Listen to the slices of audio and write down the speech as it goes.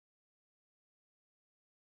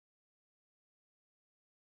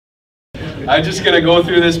I'm just going to go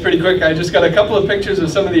through this pretty quick. I just got a couple of pictures of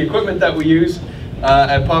some of the equipment that we use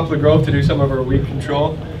at Poplar Grove to do some of our weed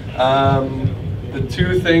control. The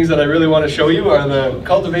two things that I really want to show you are the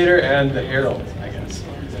cultivator and the harrow, I guess.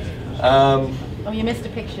 Oh, you missed a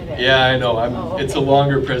picture there. Yeah, I know. Okay. It's a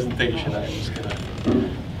longer presentation. I'm just going to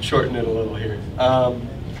shorten it a little here.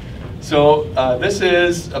 This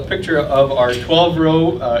is a picture of our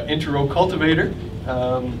 12-row inter-row cultivator.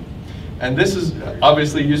 And this is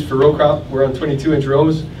obviously used for row crop. We're on 22-inch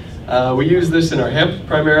rows. We use this in our hemp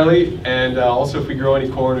primarily, and also if we grow any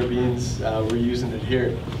corn or beans, we're using it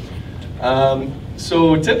here.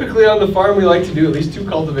 So typically on the farm we like to do at least 2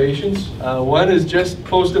 cultivations. One is just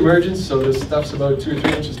post-emergence, so this stuff's about 2 or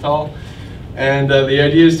 3 inches tall. And the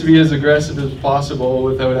idea is to be as aggressive as possible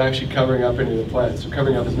without actually covering up any of the plants. So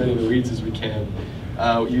covering up as many of the weeds as we can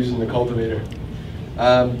using the cultivator.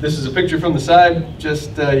 This is a picture from the side.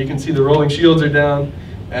 Just you can see the rolling shields are down.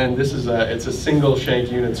 And this is it's a single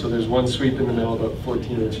shank unit, so there's one sweep in the middle about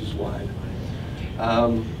 14 inches wide.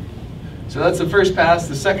 So that's the first pass.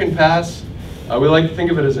 The second pass, we like to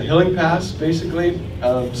think of it as a hilling pass, basically.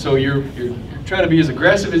 So you're trying to be as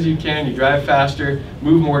aggressive as you can. You drive faster,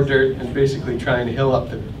 move more dirt, and basically trying to hill up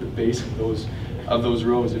the base of those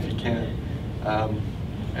rows if you can.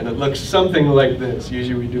 And it looks something like this.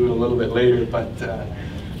 Usually we do it a little bit later,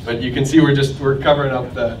 but you can see we're covering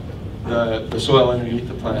up the soil underneath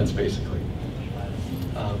the plants, basically.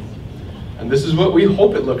 And this is what we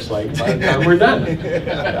hope it looks like by the time we're done.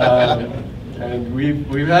 And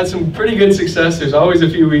we've had some pretty good success. There's always a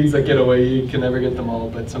few weeds that get away. You can never get them all,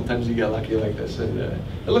 but sometimes you get lucky like this, and it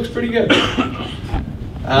looks pretty good.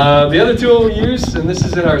 The other tool we use, and this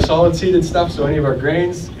is in our solid seeded stuff, so any of our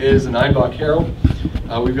grains, is an Einbach harrow.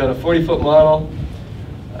 We've got a 40-foot model.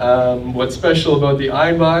 What's special about the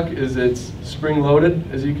Einbach is it's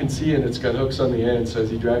spring-loaded, as you can see, and it's got hooks on the end. So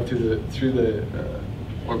as you drive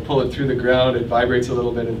or pull it through the ground, it vibrates a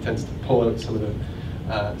little bit and tends to pull out some of the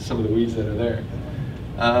weeds that are there.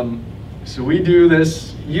 So we do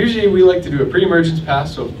this. Usually, we like to do a pre-emergence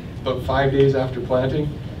pass, so about 5 days after planting.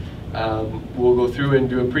 We'll go through and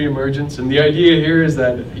do a pre-emergence, and the idea here is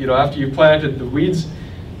that after you've planted, the weeds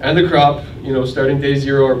and the crop, starting day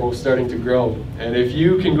 0 are both starting to grow. And if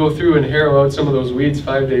you can go through and harrow out some of those weeds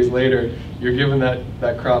 5 days later, you're giving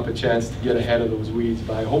that crop a chance to get ahead of those weeds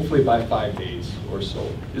hopefully by 5 days or so,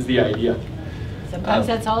 is the idea. Sometimes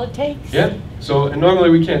that's all it takes. Yeah. So, and normally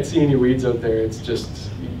we can't see any weeds out there. It's just,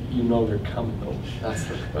 they're coming though. That's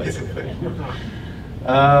the thing.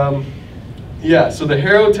 Yeah, so the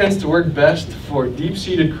harrow tends to work best for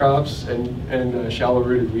deep-seated crops and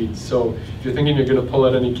shallow-rooted weeds. So if you're thinking you're going to pull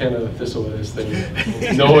out any Canada thistle with this thing,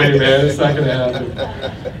 no way, man, it's not going to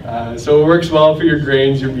happen. So it works well for your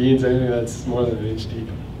grains, your beans, anything that's more than 1 inch deep.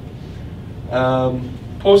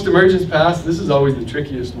 Post-emergence pass, this is always the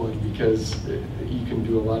trickiest one because you can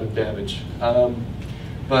do a lot of damage.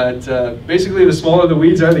 But basically, the smaller the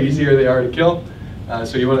weeds are, the easier they are to kill.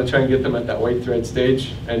 So you want to try and get them at that white thread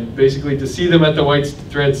stage. And basically, to see them at the white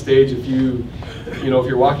thread stage, if if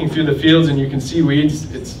you're walking through the fields and you can see weeds,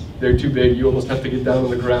 they're too big. You almost have to get down on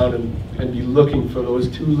the ground and be looking for those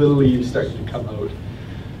 2 little leaves starting to come out.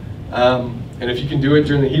 And if you can do it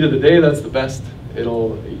during the heat of the day, that's the best.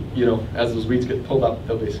 It'll, as those weeds get pulled up,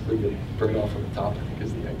 they'll basically get burned off on the top, I think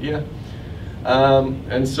is the idea.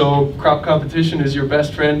 And so crop competition is your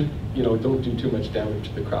best friend. Don't do too much damage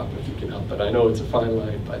to the crop if you can help it. I know it's a fine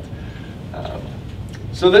line, but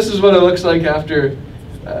so this is what it looks like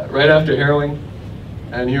right after harrowing.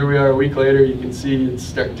 And here we are a week later. You can see it's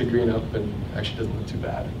starting to green up and actually doesn't look too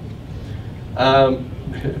bad.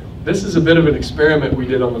 This is a bit of an experiment we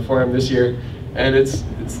did on the farm this year, and it's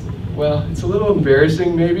a little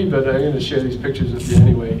embarrassing maybe, but I'm going to share these pictures with you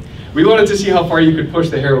anyway. We wanted to see how far you could push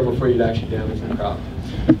the harrow before you'd actually damage the crop.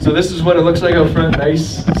 So this is what it looks like out front,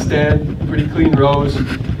 nice stand, pretty clean rows.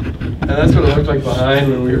 And that's what it looked like behind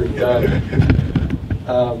when we were done.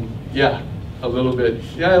 Yeah, a little bit.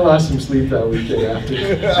 Yeah, I lost some sleep that weekend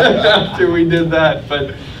after we did that.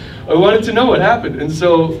 But I wanted to know what happened. And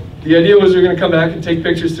so the idea was we were going to come back and take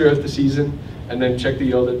pictures throughout the season and then check the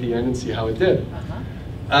yield at the end and see how it did.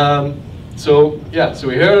 So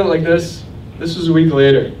we harrowed it like this. This was a week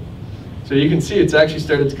later. So you can see it's actually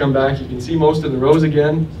started to come back. You can see most of the rows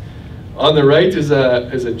again. On the right is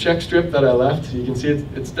a check strip that I left. You can see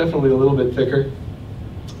it's definitely a little bit thicker.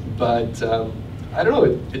 But I don't know,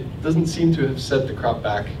 it doesn't seem to have set the crop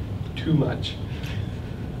back too much.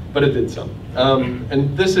 But it did some.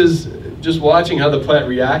 And this is just watching how the plant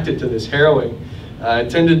reacted to this harrowing. It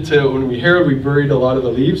tended to, when we harrowed, we buried a lot of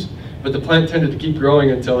the leaves. But the plant tended to keep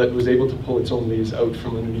growing until it was able to pull its own leaves out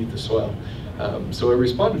from underneath the soil. So it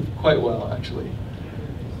responded quite well, actually.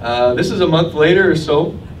 This is a month later or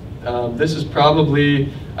so. This is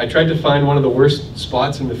probably, I tried to find one of the worst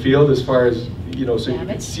spots in the field as far as, so you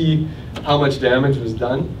could see how much damage was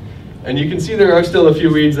done. And you can see there are still a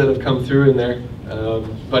few weeds that have come through in there.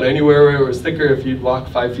 But anywhere where it was thicker, if you'd walk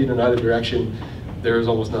 5 feet in either direction, there was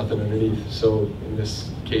almost nothing underneath. So in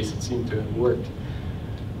this case, it seemed to have worked.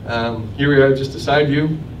 Here we are, just a side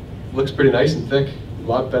view. Looks pretty nice and thick. A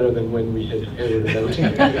lot better than when we had aired it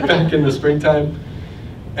out back in the springtime.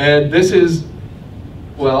 And this is,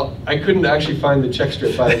 well, I couldn't actually find the check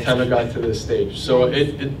strip by the time I got to this stage. So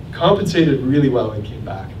it compensated really well and came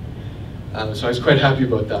back. So I was quite happy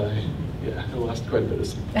about that. I lost quite a bit of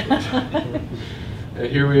sleep.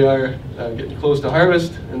 Here we are getting close to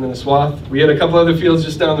harvest, and then a swath. We had a couple other fields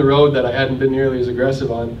just down the road that I hadn't been nearly as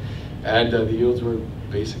aggressive on, and the yields were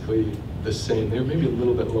basically the same. They were maybe a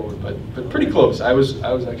little bit lower, but pretty close. I was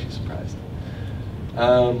actually surprised.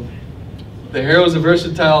 The harrow is a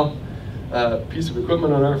versatile piece of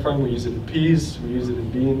equipment on our farm. We use it in peas, we use it in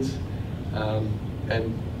beans,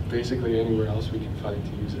 and basically anywhere else we can find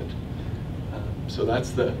to use it. So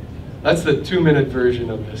that's the 2-minute version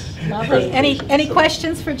of this. Lovely. Any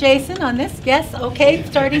questions for Jason on this? Yes. Okay.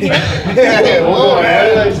 Starting here. Whoa, how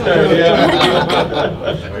did I start?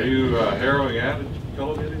 Yeah. Are you harrowing and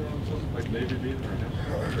cultivating on something like navy bean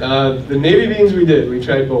or no? The navy beans we did. We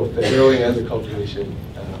tried both the harrowing and the cultivation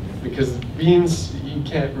because beans you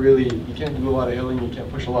can't do a lot of hilling. You can't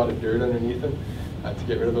push a lot of dirt underneath them to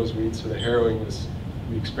get rid of those weeds. So the harrowing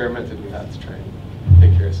we experimented with that to try and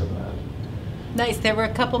take care of some of that. Nice. There were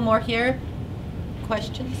a couple more here.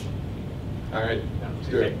 Questions? All right.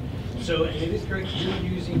 Okay. So, and it is correct, you're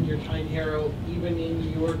using your tine harrow even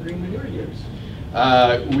in your green manure years?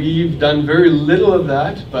 We've done very little of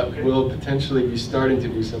that, but we'll potentially be starting to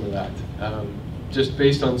do some of that. Just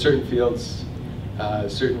based on certain fields,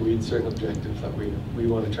 certain weeds, certain objectives that we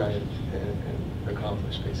want to try and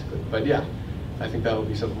accomplish, basically. But yeah, I think that will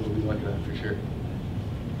be something we'll be looking at for sure.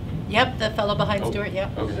 Yep, the fellow behind Stuart,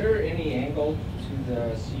 yep. Okay. Is there any angle to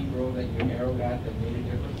the seed row that you harrowed at that made a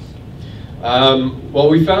difference? Well,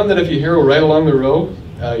 we found that if you harrow right along the row,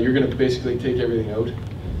 you're going to basically take everything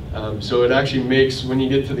out. So it actually makes, when you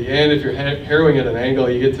get to the end, if you're harrowing at an angle,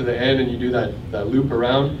 you get to the end and you do that loop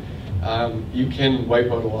around, you can wipe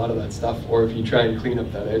out a lot of that stuff. Or if you try and clean up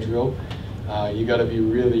that edge row, you got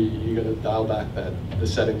to dial back the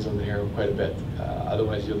settings on the harrow quite a bit.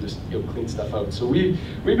 Otherwise, you'll clean stuff out. So we've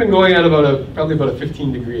been going at probably about a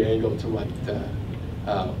 15-degree angle to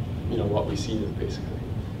what we see basically.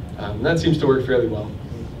 That seems to work fairly well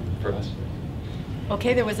for us.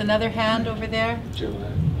 Okay, there was another hand over there. Jill,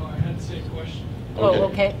 Oh, I had the same question. Oh,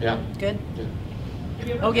 okay. Yeah. Good. Yeah. Have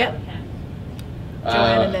you ever Oh, yeah. had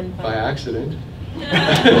Joanne and then by accident.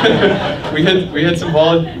 we had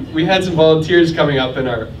some volunteers coming up in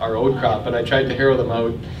our oat crop, and I tried to harrow them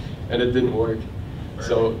out, and it didn't work.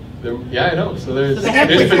 So yeah, I know. So there's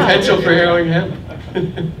potential for harrowing hemp.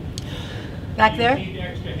 Back there? Do you need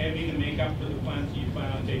extra heavy to make up for the plants you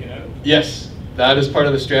plan on taking out? Yes, that is part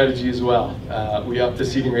of the strategy as well. We upped the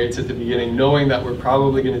seeding rates at the beginning, knowing that we're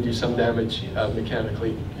probably going to do some damage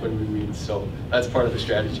mechanically when we weed. So that's part of the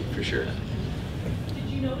strategy for sure. Did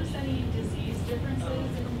you notice any disease differences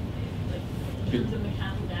in terms of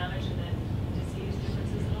mechanical damage and then disease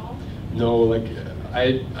differences at all? No,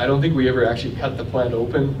 I don't think we ever actually cut the plant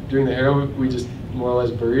open during the harrow. We just more or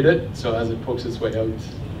less buried it. So as it pokes its way out,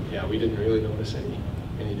 yeah, we didn't really notice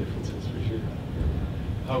any differences for sure.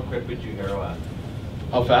 How quick would you harrow at?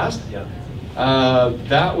 How fast? Yeah.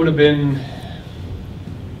 That would have been,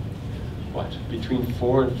 between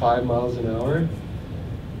 4 and 5 miles an hour.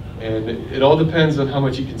 And it all depends on how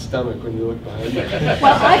much you can stomach when you look behind you.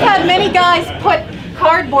 Well, I've had many guys put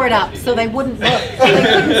cardboard up so they wouldn't look, so they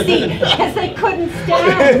couldn't see, because they couldn't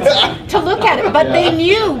stand to look at it. But they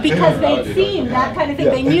knew, because they'd seen that kind of thing.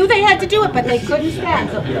 They knew they had to do it, but they couldn't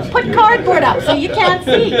stand. So put cardboard up so you can't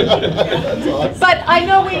see. But I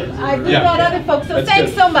know we've got other folks, so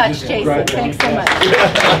thanks so much, Jason. Thanks so much.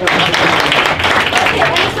 Okay,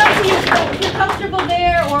 and it's up to you. If you're comfortable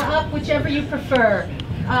there or up, whichever you prefer.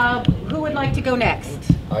 Who would like to go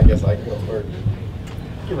next? I guess I can go first.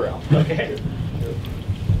 Give her out. Okay.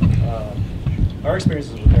 Our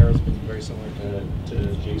experiences with harrows have been very similar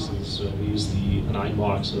to Jason's. We use the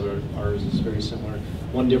 9-box, so ours is very similar.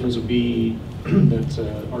 One difference would be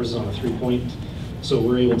that ours is on a 3-point, so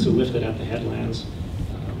we're able to lift it at the headlands.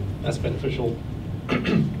 That's beneficial.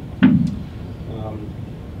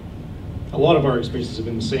 A lot of our experiences have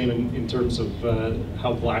been the same in terms of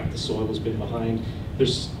how black the soil has been behind.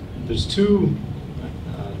 There's two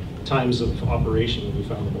times of operation, we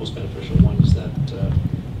found the most beneficial one is that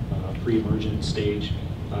pre-emergent stage,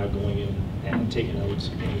 going in and taking out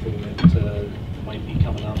anything that might be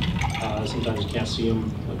coming up. Sometimes you can't see them,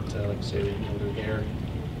 but like I say, they're there.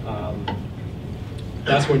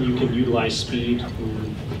 That's when you can utilize speed.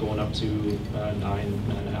 We're going up to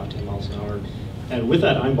 9.5, 10 miles an hour. And with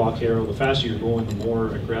that Einbach harrow, the faster you're going, the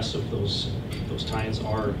more aggressive those tines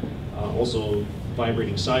are. Also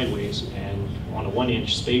vibrating sideways, and on a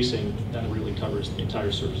 1-inch spacing, that really covers the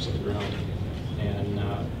entire surface of the ground. And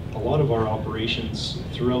a lot of our operations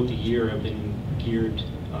throughout the year have been geared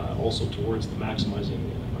also towards the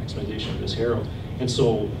maximization of this harrow. And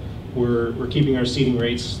so we're keeping our seeding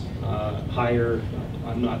rates higher.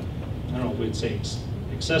 I don't know if we'd say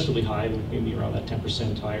excessively high, but maybe around that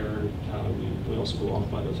 10% higher. We also go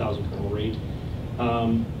off by the 1,000 kernel rate.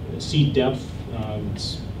 Seed depth,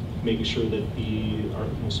 it's making sure that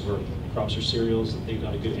most of our crops are cereals, that they've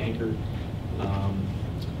got a good anchor.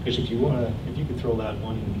 If you could throw that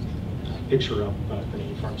one picture up,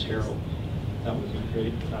 Grenadian Farms harrow, that would be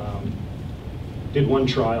great. Did one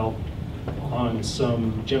trial on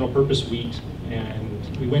some general purpose wheat,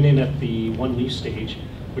 and we went in at the 1-leaf stage,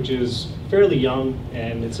 which is fairly young,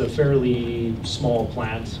 and it's a fairly small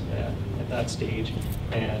plant at that stage.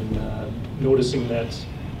 And noticing that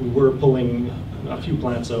we were pulling a few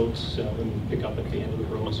plants out when you pick up at the end of the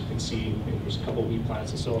row, as you can see, there's a couple of wheat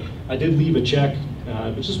plants. And so I did leave a check,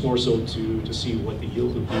 but just more so to see what the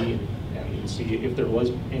yield would be and see if there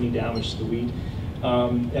was any damage to the wheat.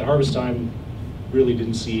 At harvest time, really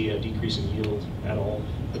didn't see a decrease in yield at all,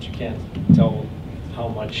 but you can't tell how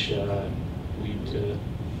much wheat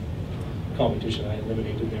competition I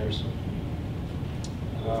eliminated there.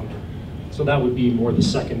 So that would be more the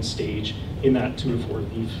second stage in that 2 to 4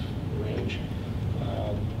 leaf range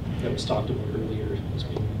that was talked about earlier as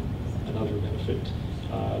being another benefit.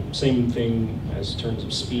 Same thing as terms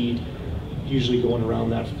of speed, usually going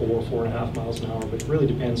around that 4.5 miles an hour, but it really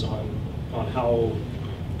depends on how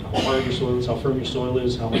hard your soil is, how firm your soil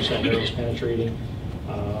is, how much that harrow is penetrating.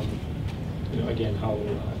 Again, how.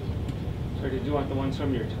 Sorry, did you want the ones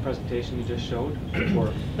from your presentation you just showed?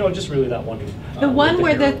 Or? No, just really that one. The one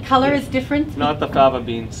where harrow. the color is different? Not the fava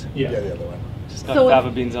beans. Yeah, the other one. Just got So fava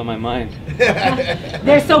beans on my mind.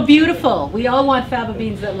 They're so beautiful. We all want fava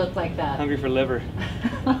beans that look like that. Hungry for liver.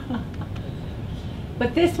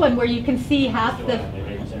 But this one where you can see half the,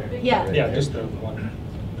 yeah, Yeah, just the one.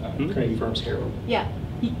 Grenadian Farms harrow. yeah.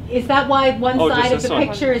 Is that why one Oh, just side of this the one.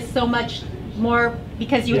 picture is so much more,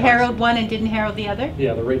 because you Yeah. harrowed one and didn't harrow the other?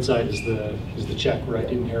 Yeah, the right side is the check where I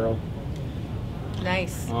didn't harrow.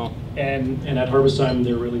 Nice. Oh, And at harvest time,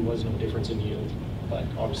 there really was no difference in yield, but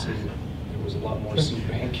obviously there was a lot more seed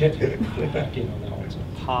bank put back in on that one. So.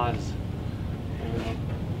 pause.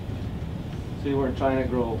 So you weren't trying to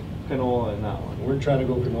grow canola in that one? We're trying to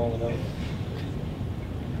go canola now.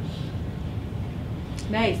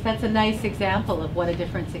 Nice. That's a nice example of what a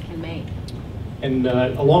difference it can make. And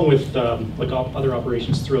along with other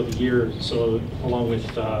operations throughout the year, so along with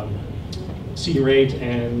seeding rate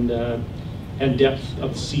and depth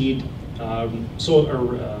of the seed,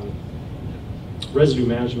 residue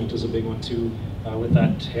management is a big one too. With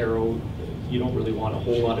that harrow, you don't really want a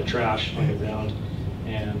whole lot of trash on the ground,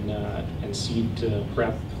 and seed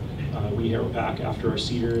prep. We harrow pack after our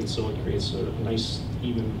seeder, and so it creates a nice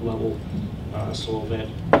even level soil bed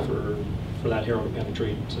for that harrow to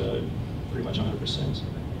penetrate pretty much 100%.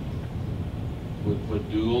 Would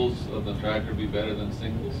duals of the tractor be better than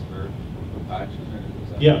singles for compaction, or does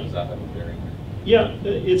that, Yeah. does that have a bearing? Yeah,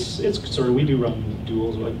 it's sort of, we do run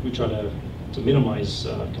duals. We try to minimize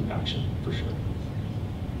compaction for sure.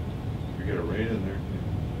 If you get a rain in there,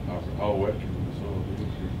 how wet can the soil be?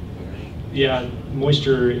 Yeah,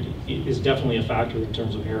 moisture is definitely a factor in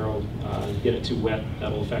terms of harrow. You get it too wet,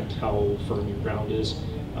 that'll affect how firm your ground is.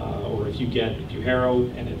 Or if you harrow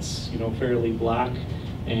and it's fairly black,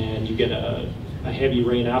 and you get a heavy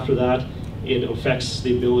rain after that, it affects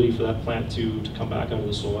the ability for that plant to come back out of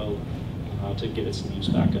the soil, to get its leaves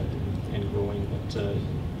back up and growing. But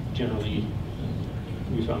generally,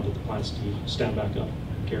 we found that the plants do stand back up,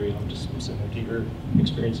 carry on, just similar to your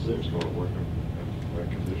experiences there. So it working wet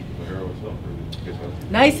condition of the harrow itself, or get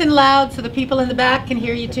that? Nice and loud so the people in the back can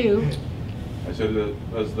hear you too. I said,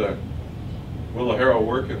 will the harrow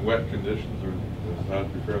work in wet conditions, or does it have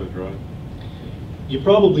to be fairly dry? You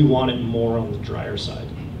probably want it more on the drier side,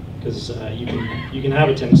 because you can have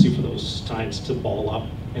a tendency for those tines to ball up,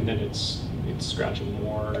 and then it's scratching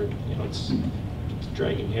more, it's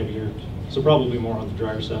dragging heavier. So probably more on the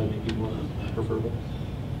drier side, maybe more preferable.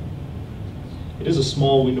 It is a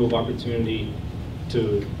small window of opportunity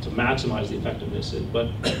to maximize the effectiveness, but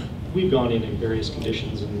we've gone in various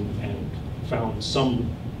conditions and found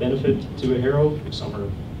some benefit to a harrow, some are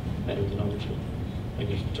better than others, like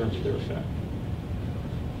in terms of their effect.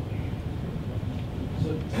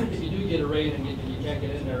 So if you do get a rain and you can't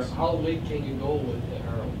get in there, how late can you go with the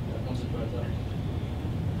harrow once it dries up?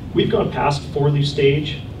 We've gone past 4-leaf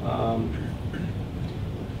stage.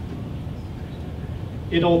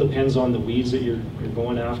 It all depends on the weeds that you're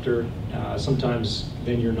going after. Sometimes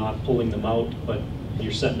then you're not pulling them out, but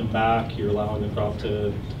you're setting them back, you're allowing the crop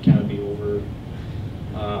to canopy over.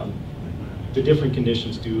 The different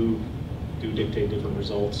conditions do dictate different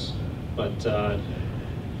results, but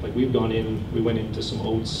like we've gone in, we went into some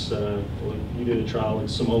oats, we did a trial in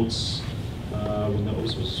some oats when the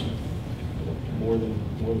oats was more than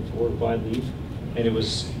 4 or 5 leaf, and it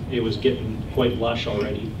was getting quite lush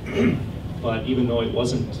already. But even though it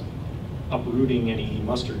wasn't uprooting any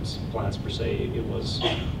mustard plants per se, it was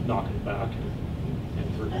knocking it back and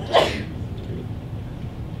hurting to some degree.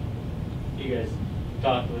 You guys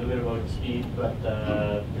talked a little bit about speed, but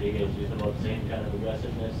are you guys using about the same kind of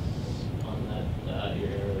aggressiveness on that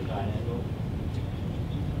your tine angle?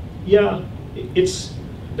 Yeah,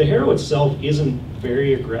 the harrow itself isn't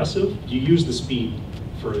very aggressive. You use the speed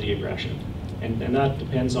for the aggression, and that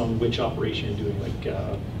depends on which operation you're doing. Like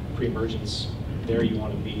pre-emergence, there you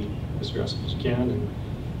want to be as aggressive as you can,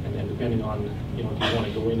 and then depending on, you know, if you want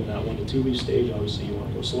to go into that 1 to 2 leaf stage, obviously you want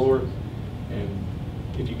to go slower, and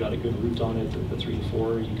if you got a good root on it, the 3 to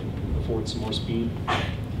 4, you can afford some more speed.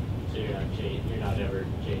 So you're not ever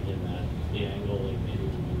changing the angle like you do,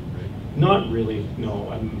 right? Not really,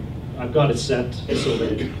 no. I've got it set so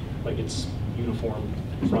that like it's uniform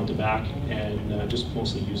front to back, and just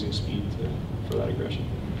mostly using speed for that aggression.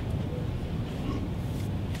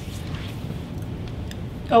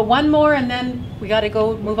 Oh, one more, and then we got to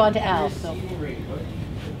go move on to Al. So.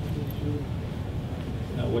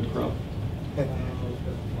 Wood crop.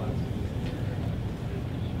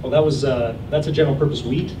 Well, that's a general purpose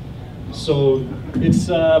wheat. So it's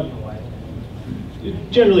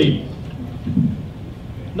generally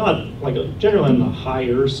not like generally on the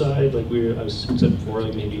higher side. Like I said before,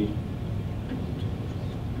 like maybe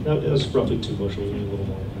that was roughly 2 bushels, maybe a little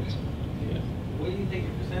more than that. So, yeah. What do you think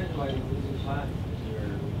your percentage wise of losing plants?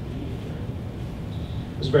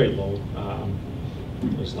 It was very low.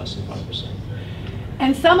 It was less than 5%.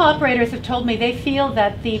 And some operators have told me they feel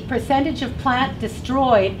that the percentage of plant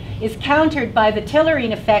destroyed is countered by the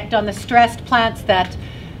tillering effect on the stressed plants that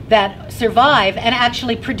survive and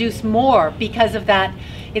actually produce more because of that.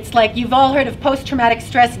 It's like you've all heard of post-traumatic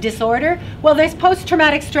stress disorder. Well, there's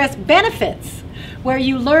post-traumatic stress benefits where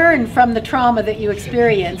you learn from the trauma that you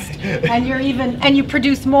experienced and you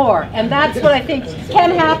produce more. And that's what I think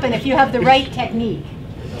can happen if you have the right technique.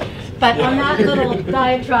 But on that little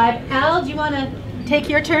diatribe, Al, do you want to take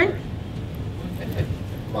your turn?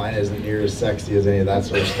 Mine isn't near as sexy as any of that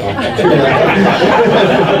sort of stuff.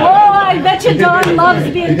 Oh, I bet you Don loves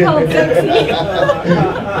being called sexy.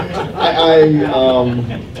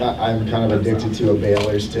 I'm kind of addicted to a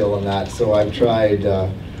baler still and that, so I've tried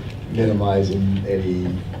minimizing any.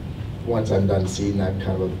 Once I'm done seeding, I'm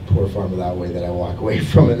kind of a poor farmer that way, that I walk away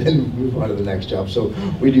from it and then move on to the next job. So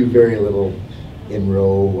we do very little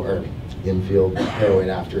in-row or infield harrowing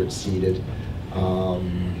after it's seeded.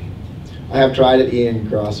 I have tried it. Ian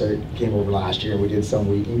Grossart came over last year and we did some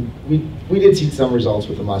wheat. We did see some results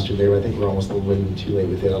with the mustard there, but I think we're almost a little too late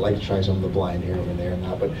with it. I'd like to try some of the blind harrow in there and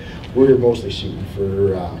that, but we're mostly shooting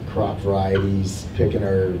for crop varieties, picking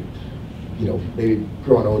our, you know, maybe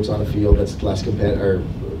growing oats on a field that's less competitive, or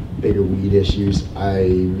bigger weed issues. I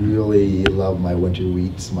really love my winter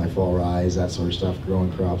wheats, my fall rye, that sort of stuff,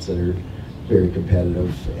 growing crops that are very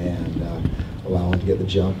competitive and allowing to get the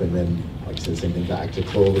jump. And then, like I said, same thing back to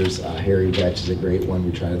clovers. Hairy vetch is a great one.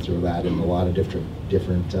 We try to throw that in a lot of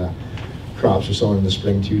different crops we're sowing in the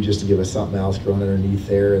spring too, just to give us something else growing underneath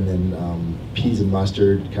there. And then peas and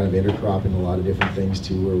mustard, kind of intercropping a lot of different things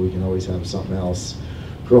too, where we can always have something else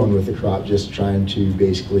growing with the crop, just trying to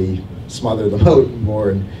basically smother them out more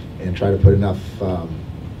and try to put enough, I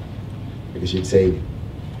guess you'd say,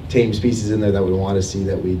 tame species in there that we want to see,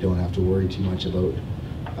 that we don't have to worry too much about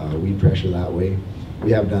weed pressure that way.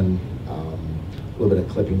 We have done a little bit of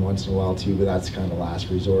clipping once in a while too, but that's kind of the last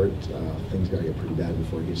resort. Things got to get pretty bad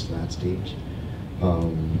before it gets to that stage.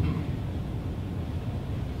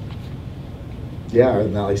 Yeah, other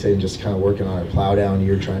than that, like I say, just kind of working on our plow down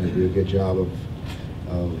year, trying to do a good job of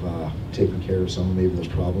taking care of some of maybe those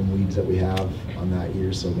problem weeds that we have on that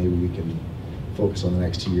year, so maybe we can focus on the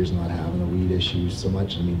next 2 years not having the weed issues so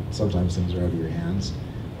much. I mean, sometimes things are out of your hands.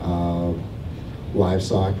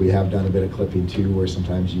 Livestock, we have done a bit of clipping too, where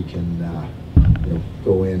sometimes you can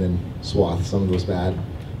go in and swath some of those bad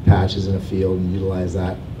patches in a field and utilize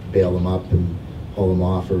that, bale them up and haul them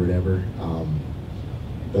off or whatever.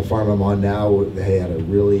 The farm I'm on now, they had a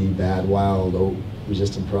really bad wild oat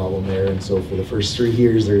resistant problem there, and so for the first 3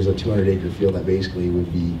 years there's a 200-acre field that basically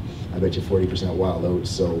would be, I bet you, 40% wild oats.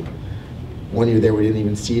 So one year there we didn't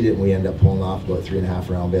even seed it, and we ended up pulling off about 3.5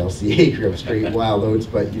 round bales the acre of straight wild oats.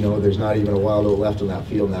 But there's not even a wild oat left on that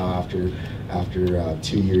field now after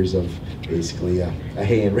 2 years of basically a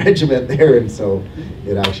haying regiment there, and so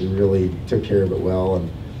it actually really took care of it well.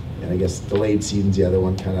 And I guess delayed seeding's the other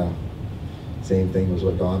one, kind of same thing was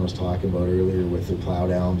what Don was talking about earlier with the plow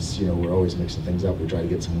downs. We're always mixing things up. We try to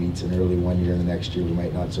get some wheats in early one year, and the next year we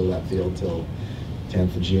might not sow that field till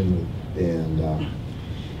 10th of June. And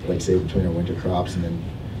like I say, between our winter crops and then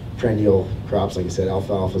perennial crops, like I said,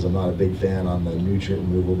 alfalfas, I'm not a big fan on the nutrient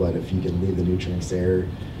removal, but if you can leave the nutrients there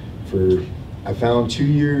I found 2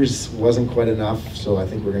 years wasn't quite enough, so I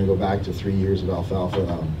think we're going to go back to 3 years of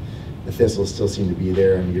alfalfa. The thistles still seem to be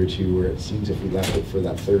there in year 2, where it seems if we left it for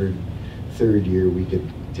that third year, we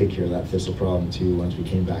could take care of that thistle problem too. Once we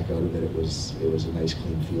came back out of it, it was a nice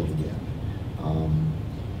clean field again.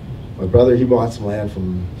 My brother, he bought some land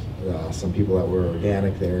from some people that were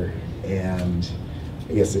organic there, and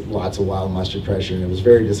I guess lots of wild mustard pressure, and it was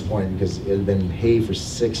very disappointing because it had been hay for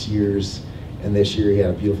 6 years, and this year he had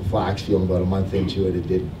a beautiful flax field. About a month into it,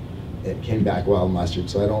 it came back wild mustard.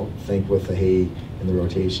 So I don't think with the hay in the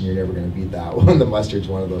rotation you're never going to beat that one. The mustard's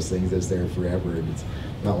one of those things that's there forever, and it's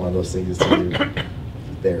not one of those things that's either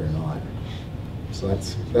there or not. So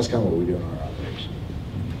that's kind of what we do in our operation.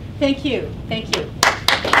 Thank you.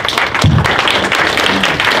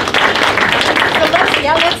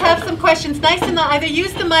 So let's have some questions. Nice and either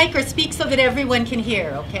use the mic or speak so that everyone can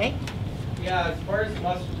hear, okay? Yeah, as far as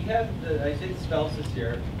mustard, I did spells this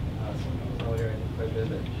year. Some people know here, I did quite a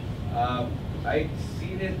bit. I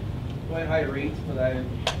seeded quite high rates, but I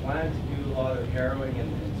planned to do a lot of harrowing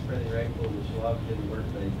and spreading ragwood, which a lot of didn't work,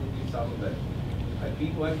 but I did do some of it. I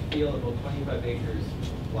beat one field about 25 acres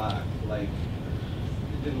black, like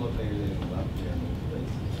it didn't look like anything left there in most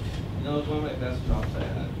places. It was one of my best crops I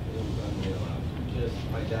had. It was unreal. Just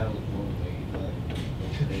my dad was blown away.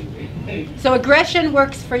 So aggression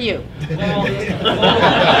works for you. Well, you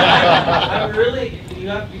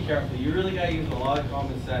have to be careful. You really got to use a lot of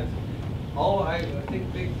common sense. I think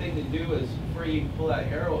the big thing to do is before you pull that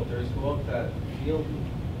harrow out there is go out that field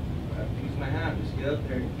and use my hand. Just get out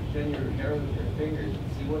there and pretend you're harrowing with your fingers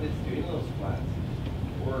and see what it's doing to those plants.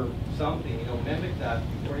 Or something, mimic that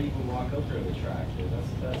before you even walk out there with a tractor. That's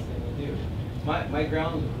the best thing to do. My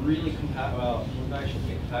ground was really compact. Well, I should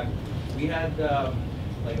say compact. We had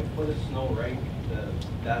like a foot of snow right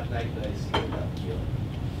that night that I seeded that field.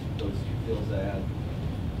 Those 2 fields I had.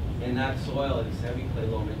 And that soil, it's heavy clay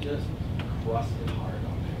loam, it just crusted hard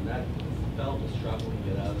on there. And that felt was struggling to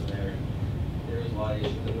get out of there. There was a lot of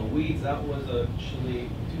issues. And the weeds, that was actually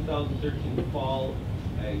 2013 fall.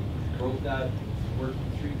 I broke that, worked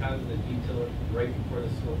 3 times with a detailer right before the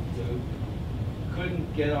snow flew.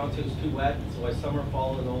 Couldn't get onto it, was too wet, so I summer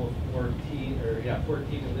followed all 14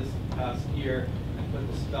 in this past year. I put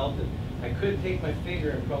the spelt in. I could take my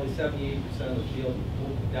finger and probably 78% of the field and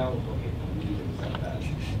pull it down with okay, it was that bad.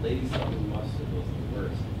 Lady something mustard was the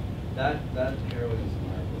worst. That heroin is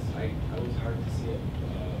marvelous. I was hard to see it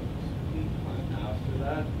leaf plant after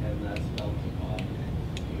that, and that spelt took off.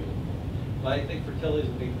 It's beautiful. But I think fertility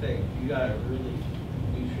is a big thing. If you got a really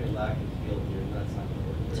nutrient lacking field here, that's not going to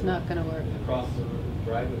work. It's not going to work. And across the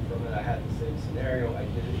driveway from it, I had the same scenario. I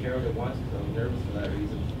did it harrowed it once because I was nervous for that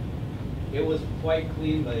reason. It was quite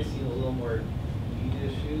clean, but I seen a little more weed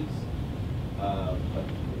issues. But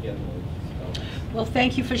again, well,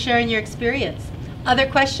 thank you for sharing your experience. Other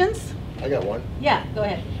questions? I got one. Yeah, go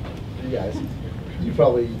ahead. You guys, you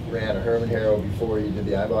probably ran a Herman harrow before you did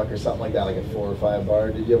the Eibach or something like that, like a 4 or 5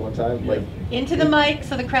 bar. Did you at one time? Like into the mic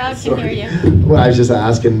so the crowd can hear you. Well, I was just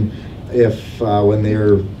asking if when they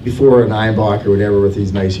were before an Eibach or whatever with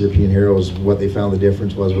these nice European harrows, what they found the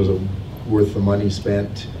difference was it worth the money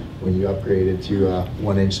spent when you upgraded to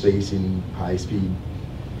 1-inch spacing, high-speed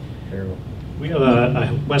harrow? We have a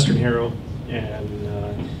Western harrow,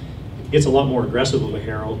 and it's a lot more aggressive of a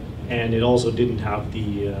harrow, and it also didn't have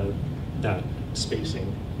the that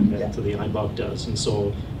spacing that the Eibach does, and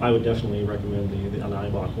so I would definitely recommend an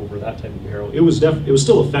Eibach over that type of harrow. It was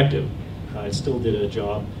still effective. It still did a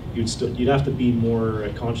job. You'd have to be more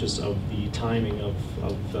conscious of the timing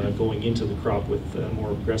of going into the crop with a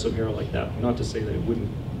more aggressive harrow like that. Not to say that it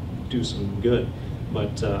wouldn't do some good,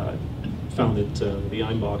 but found that the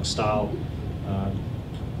Eibach style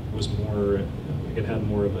was more, it had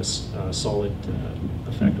more of a solid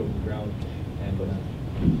effect on the ground.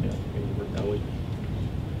 and yeah, maybe work that way.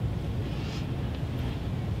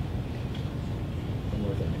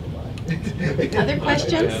 Other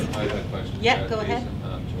questions? I had a question. Yeah, go ahead.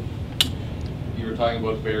 You were talking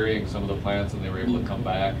about burying some of the plants and they were able to come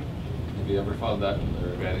back. Have you ever found that, or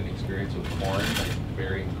have you had any experience with corn, like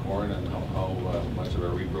burying corn, and how much of a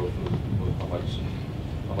regrowth,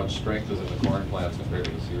 how much strength is in the corn plants compared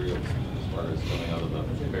to the cereals as far as coming out of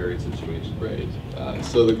the buried situation? Right.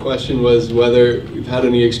 So the question was whether we've had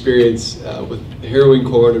any experience with harrowing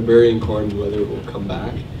corn or burying corn, whether it will come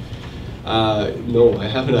back. No, I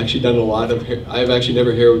haven't actually done a lot of, I've actually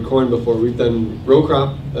never harrowed corn before. We've done row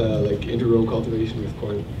crop, like inter-row cultivation with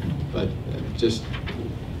corn, but just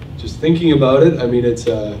thinking about it, I mean, it's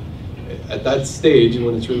at that stage,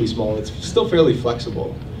 when it's really small, it's still fairly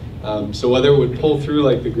flexible. So whether it would pull through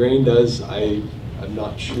like the grain does, I'm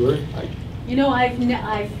not sure. You know, I've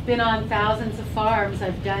been on thousands of farms.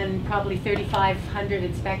 I've done probably 3,500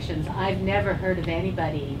 inspections. I've never heard of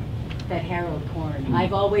anybody that harrowed corn.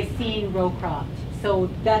 I've always seen row cropped. So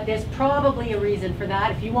that there's probably a reason for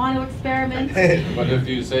that. If you want to experiment. But if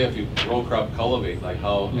you row crop cultivate, like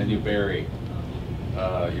how, and you bury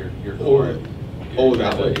your corn,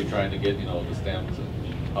 you're trying to get, you know, the stems,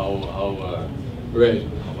 and how right.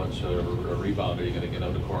 How much a rebound are you going to get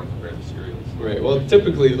out of corn compared to cereals? Right. Well,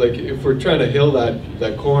 typically, like if we're trying to hill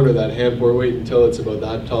that corn or that hemp, we're waiting until it's about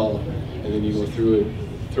that tall, and then you go through it,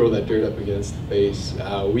 throw that dirt up against the base.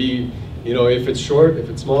 You know, if it's short, if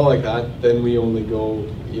it's small like that, then we only go,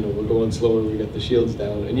 you know, we're going slower. We get the shields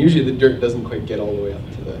down, and usually the dirt doesn't quite get all the way up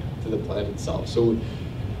to the plant itself. So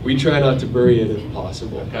we try not to bury it if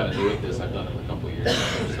possible. I'm kind of new at this. I've done it a couple of years.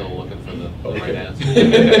 I'm still looking for the right answer,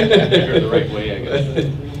 or the right way, I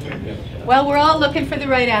guess. Well, we're all looking for the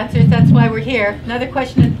right answers. That's why we're here. Another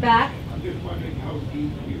question in the back. I'm just wondering how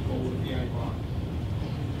deep you go with the icon.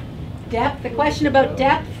 Depth. The question about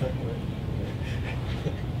depth.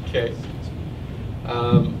 Okay.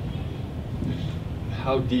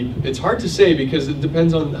 How deep? It's hard to say because it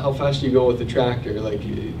depends on how fast you go with the tractor. Like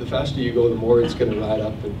the faster you go, the more it's going to ride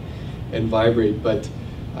up and vibrate. But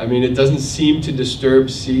I mean, it doesn't seem to disturb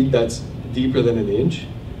seed that's deeper than an inch.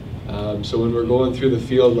 So when we're going through the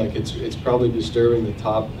field, like it's probably disturbing the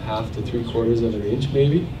top half to 3/4 of an inch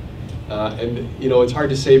maybe. And you know, it's hard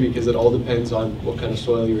to say because it all depends on what kind of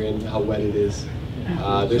soil you're in, how wet it is.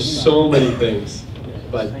 There's so many things.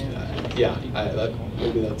 But yeah,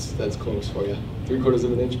 maybe that's close for you. 3/4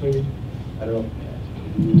 of an inch, maybe. I don't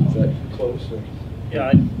know. Is that close? Or?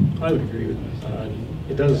 Yeah, I would agree with that.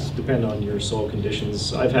 It does depend on your soil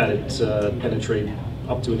conditions. I've had it penetrate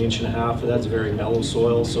up to 1.5 inches, but that's very mellow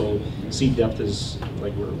soil. So seed depth is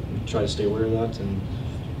like we try to stay aware of that.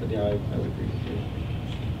 But yeah, I would agree with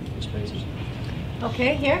your experiences.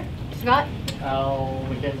 Okay, here, Scott.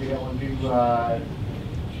 Mackenzie got one too.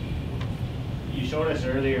 You showed us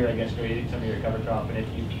earlier, I guess, grading some of your cover crop, and if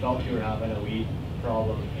you felt you were having a weed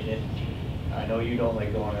problem in it, I know you don't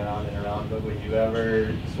like going around and around, but would you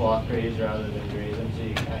ever swath graze rather than graze them so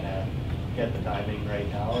you kind of get the timing right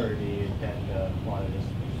now, or do you tend to want to just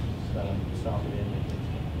stomp it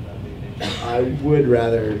in? I would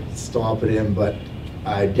rather stomp it in, but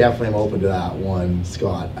I definitely am open to that one,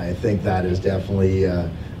 Scott. I think that is definitely a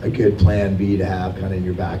good plan B to have kind of in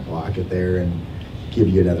your back pocket there and give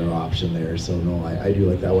you another option there. So no, I do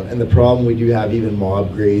like that one. And the problem we do have, even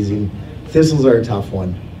mob grazing, thistles are a tough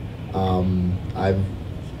one. I've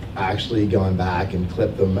actually gone back and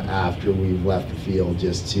clipped them after we've left the field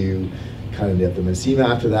just to kind of nip them. And see,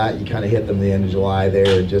 after that, you kind of hit them the end of July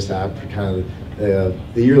there, and just after kind of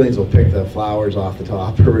the yearlings will pick the flowers off the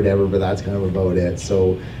top or whatever, but that's kind of about it.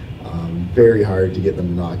 So very hard to get them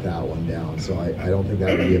to knock that one down. So I don't think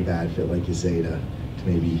that would be a bad fit, like you say, to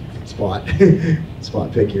maybe spot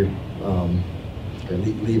pick your or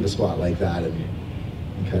leave a spot like that and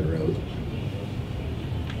cut her out.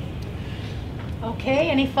 Okay,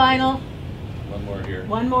 any final? One more here.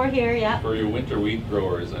 One more here, yeah. For your winter wheat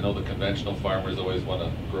growers, I know the conventional farmers always want to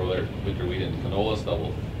grow their winter wheat in canola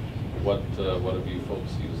stubble. What have you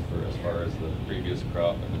folks used for as far as the previous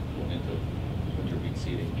crop and going into winter wheat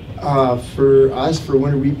seeding? For us, for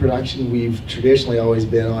winter wheat production, we've traditionally always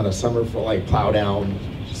been on a summer for like plow down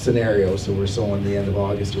scenario, so we're sowing the end of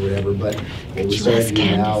August or whatever. But what we're starting to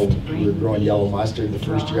do now, we're growing yellow mustard the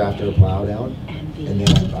first year after a plow down, and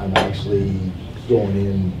then I'm actually going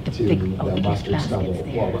into the mustard stubble.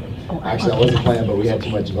 Well, actually, I wasn't planning, but we had too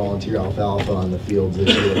much volunteer alfalfa on the fields this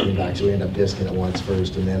year that came back, so we ended up disking it once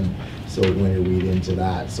first, and then sowed winter wheat into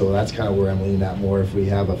that. So that's kind of where I'm leaning at more. If we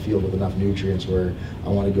have a field with enough nutrients, where I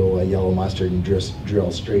want to go a yellow mustard and just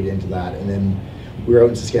drill straight into that, and then we were out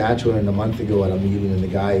in Saskatchewan a month ago at a meeting, and the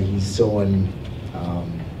guy, he's sowing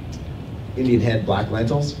Indian head black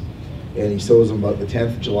lentils, and he sows them about the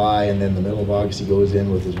 10th of July, and then the middle of August he goes in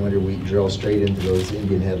with his winter wheat drill straight into those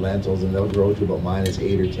Indian head lentils, and they'll grow to about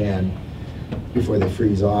 -8 or 10 before they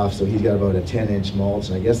freeze off. So he's got about a 10-inch mulch,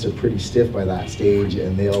 and I guess they're pretty stiff by that stage,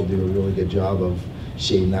 and they'll do a really good job of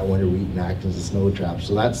shading that winter wheat and acting as a snow trap.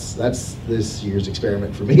 So that's this year's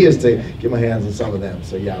experiment for me, is to get my hands on some of them.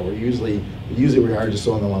 So yeah, we usually are just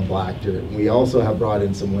sowing them on black dirt. And we also have brought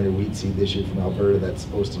in some winter wheat seed this year from Alberta that's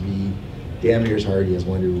supposed to be damn near as hardy as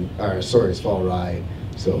as fall rye.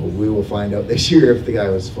 So we will find out this year if the guy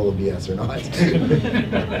was full of BS or not.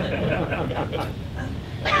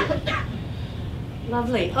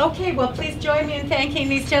 Lovely. Okay, well, please join me in thanking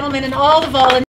these gentlemen and all the volunteers.